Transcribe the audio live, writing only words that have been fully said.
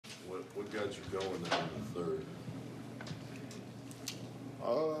got you going there in the third?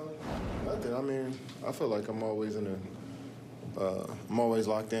 Nothing. I mean, I feel like I'm always I'm always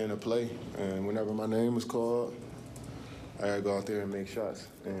locked in to play, and whenever my name is called, I gotta go out there and make shots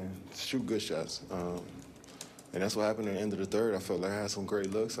and shoot good shots. And that's what happened at the end of the third. I felt like I had some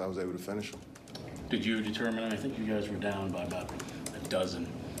great looks. I was able to finish them. Did you determine, I think you guys were down by about a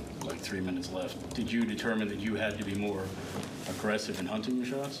dozen, like 3 minutes left. Did you determine that you had to be more aggressive in hunting your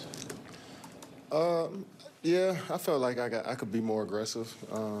shots? Yeah, I felt like I could be more aggressive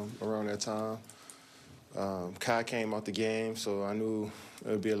around that time. Kai came out the game, so I knew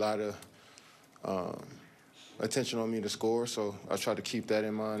there would be a lot of attention on me to score, so I tried to keep that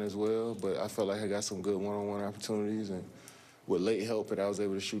in mind as well. But I felt like I got some good one-on-one opportunities, and with late help, that I was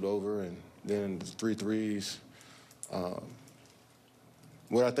able to shoot over, and then the 3 threes.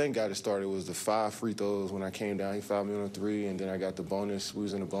 What I think got it started was the 5 free throws when I came down. He fouled me on a 3, and then I got the bonus. We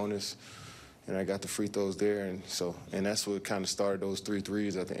was in the bonus, and I got the free throws there, and that's what kind of started those 3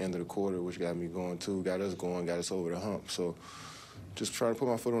 threes at the end of the quarter, which got me going too, got us going, got us over the hump. So just trying to put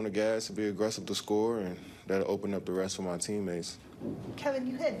my foot on the gas and be aggressive to score, and that'll open up the rest for my teammates. Kevin,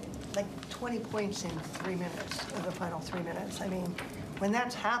 you had like 20 points in 3 minutes, of the final 3 minutes. I mean, when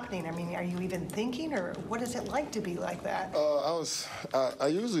that's happening, I mean, are you even thinking, or what is it like to be like that? I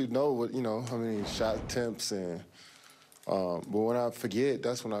usually know what, how many shot attempts, and but when I forget,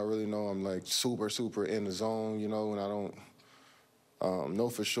 that's when I really know I'm like super, super in the zone, when I don't know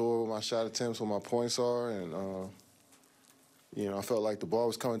for sure what my shot attempts, what my points are, and I felt like the ball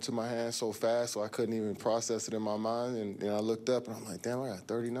was coming to my hand so fast, so I couldn't even process it in my mind. And I looked up, and I'm like, "Damn, I got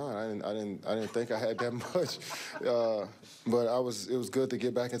 39. I didn't think I had that much." But it was good to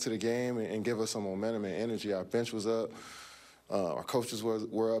get back into the game and give us some momentum and energy. Our bench was up. Our coaches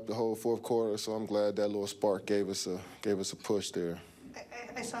were up the whole fourth quarter, so I'm glad that little spark gave us a push there.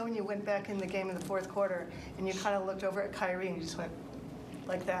 I saw when you went back in the game in the fourth quarter, and you kind of looked over at Kyrie, and you just went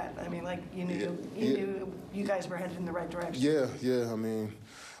like that. I mean, like you knew you guys were headed in the right direction. Yeah. I mean,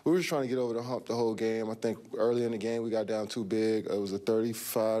 we were just trying to get over the hump the whole game. I think early in the game we got down too big. It was a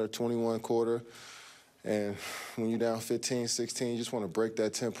 35-21 quarter. And when you're down 15, 16, you just want to break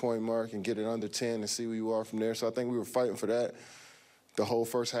that 10-point mark and get it under 10 and see where you are from there. So I think we were fighting for that the whole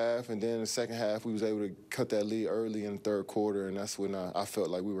first half. And then in the second half, we was able to cut that lead early in the third quarter, and that's when I felt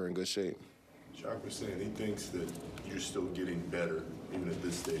like we were in good shape. Jacques was saying he thinks that you're still getting better, even at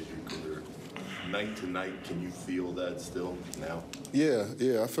this stage of your career. Night to night, can you feel that still now? Yeah.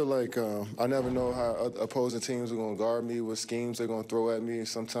 I feel like I never know how opposing teams are going to guard me, what schemes they're going to throw at me.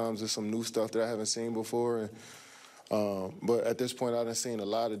 Sometimes there's some new stuff that I haven't seen before. But at this point, I've seen a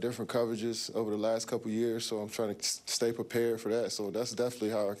lot of different coverages over the last couple of years, so I'm trying to stay prepared for that. So that's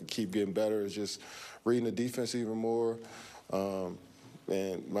definitely how I can keep getting better, is just reading the defense even more.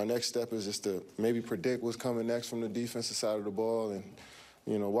 And my next step is just to maybe predict what's coming next from the defensive side of the ball, and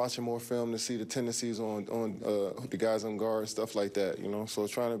watching more film to see the tendencies on the guys on guard, stuff like that, So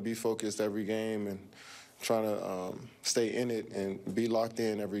trying to be focused every game and trying to stay in it and be locked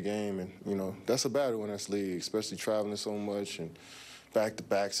in every game. And, that's a battle in this league, especially traveling so much and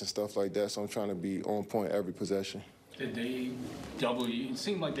back-to-backs and stuff like that. So I'm trying to be on point every possession. Did they double you? It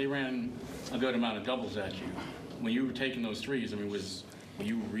seemed like they ran a good amount of doubles at you. When you were taking those threes, I mean, were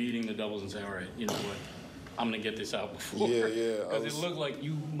you reading the doubles and saying, all right, you know what? I'm going to get this out before. Yeah. Because it looked like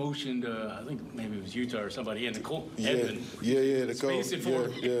you motioned, I think maybe it was Utah or somebody in the court. Yeah, the coach.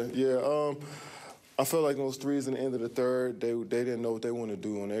 Yeah. I felt like those threes in the end of the third, they didn't know what they wanted to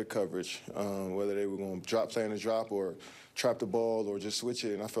do on their coverage, whether they were going to play in a drop or trap the ball or just switch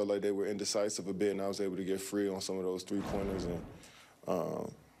it. And I felt like they were indecisive a bit, and I was able to get free on some of those three-pointers. And,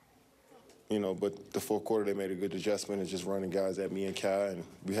 but the fourth quarter, they made a good adjustment and just running guys at me and Kai, and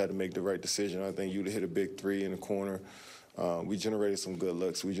we had to make the right decision. I think Utah hit a big 3 in the corner. We generated some good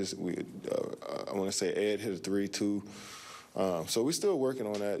looks. I want to say Ed hit a 3 too. So we're still working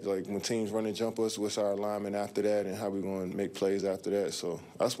on that. Like when teams run and jump us, what's our alignment after that and how we're going to make plays after that. So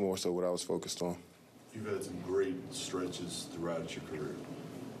that's more so what I was focused on. You've had some great stretches throughout your career.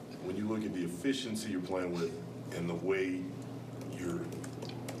 When you look at the efficiency you're playing with and the way you're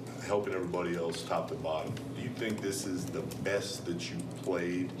helping everybody else top to bottom, do you think this is the best that you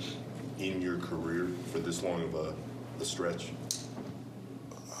played in your career for this long of a stretch?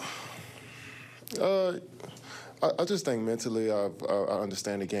 I just think mentally I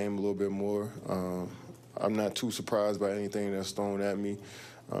understand the game a little bit more. I'm not too surprised by anything that's thrown at me.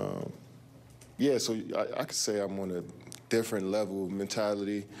 So I could say I'm on a different level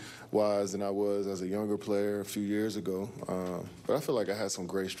mentality-wise than I was as a younger player a few years ago. But I feel like I had some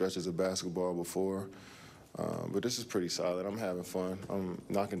great stretches of basketball before. But this is pretty solid. I'm having fun. I'm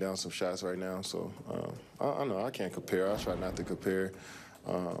knocking down some shots right now, so I know I can't compare. I try not to compare.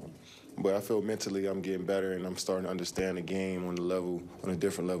 But I feel mentally I'm getting better, and I'm starting to understand the game on a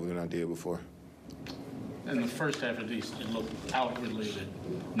different level than I did before. In the first half, at least, it looked outwardly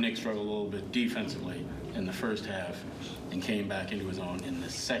that Nick struggled a little bit defensively in the first half and came back into his own in the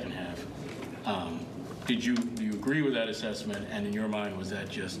second half. Do you agree with that assessment? And in your mind, was that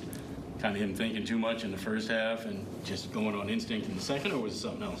just kind of him thinking too much in the first half and just going on instinct in the second, or was it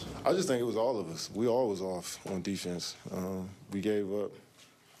something else? I just think it was all of us. We all was off on defense. We gave up,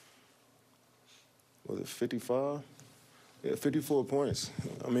 was it 55? Yeah, 54 points.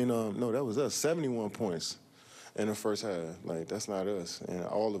 I mean, no, that was us. 71 points in the first half. Like, that's not us, and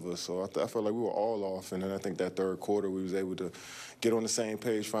all of us. So I felt like we were all off, and then I think that third quarter we was able to get on the same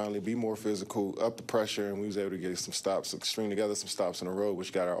page finally, be more physical, up the pressure, and we was able to get some stops, string together some stops in a row,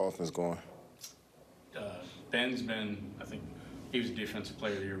 which got our offense going. Ben's been, I think, he was Defensive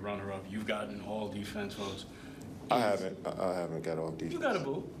Player of the Year runner-up. You've gotten all defense votes. I haven't got off defense. You got a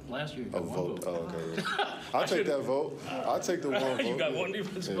vote. Last year you got one vote. Oh, okay. I'll take that vote. I'll take the one vote. You got one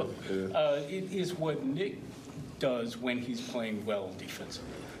defense vote. Yeah. It is what Nick does when he's playing well defensively.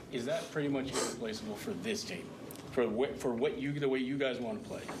 Is that pretty much irreplaceable for this team? For the way you guys want to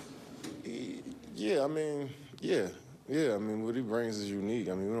play? Yeah, I mean, yeah. I mean, what he brings is unique.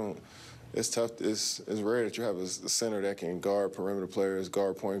 I mean, we don't. It's tough. It's rare that you have a center that can guard perimeter players,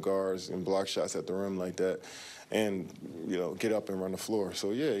 guard point guards, and block shots at the rim like that, and get up and run the floor.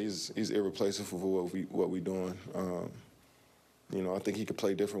 So yeah, he's irreplaceable for what we doing. I think he could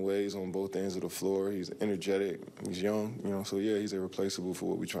play different ways on both ends of the floor. He's energetic. He's young. So yeah, he's irreplaceable for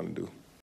what we're trying to do.